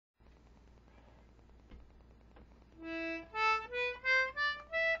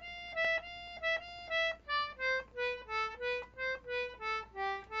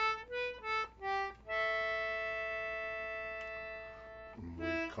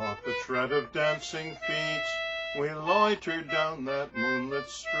caught the tread of dancing feet. We loitered down that moonlit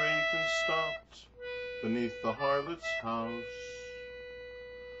street and stopped beneath the harlot's house.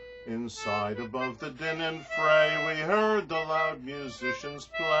 Inside, above the din and fray, we heard the loud musicians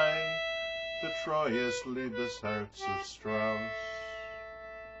play the Treues Liebesherz of Strauss.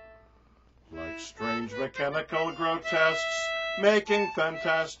 Like strange mechanical grotesques, making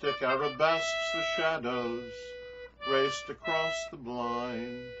fantastic arabesques, the shadows raced across the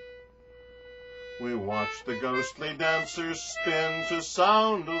blind. We watched the ghostly dancers spin to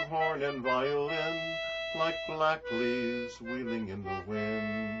sound of horn and violin, like black leaves wheeling in the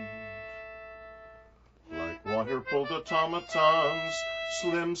wind. Like water-pulled automatons,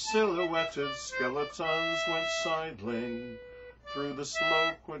 slim silhouetted skeletons went sidling through the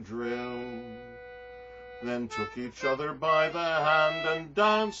slow quadrille, then took each other by the hand and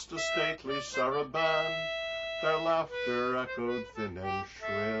danced a stately saraband. Their laughter echoed thin and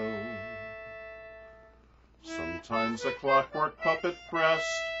shrill. Sometimes a clockwork puppet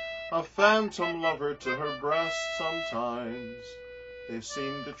pressed a phantom lover to her breast. Sometimes they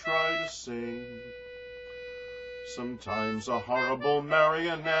seemed to try to sing. Sometimes a horrible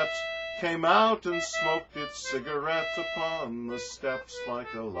marionette came out and smoked its cigarette upon the steps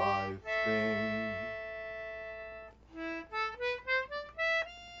like a live thing.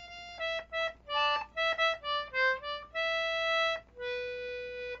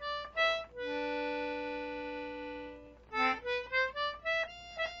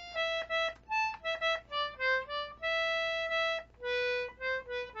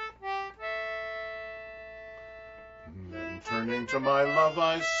 Then turning to my love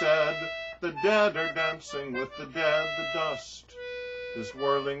I said, the dead are dancing with the dead, the dust is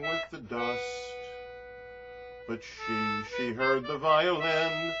whirling with the dust. But she heard the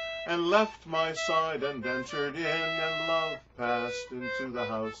violin and left my side and entered in, and love passed into the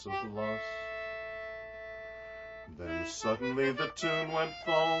house of lust. Then suddenly the tune went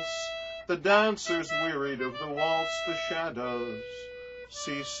false, the dancers wearied of the waltz, the shadows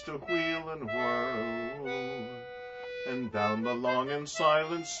ceased to wheel and whirl, and down the long and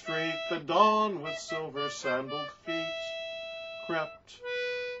silent street the dawn with silver-sandaled feet crept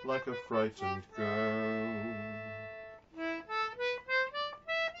like a frightened girl.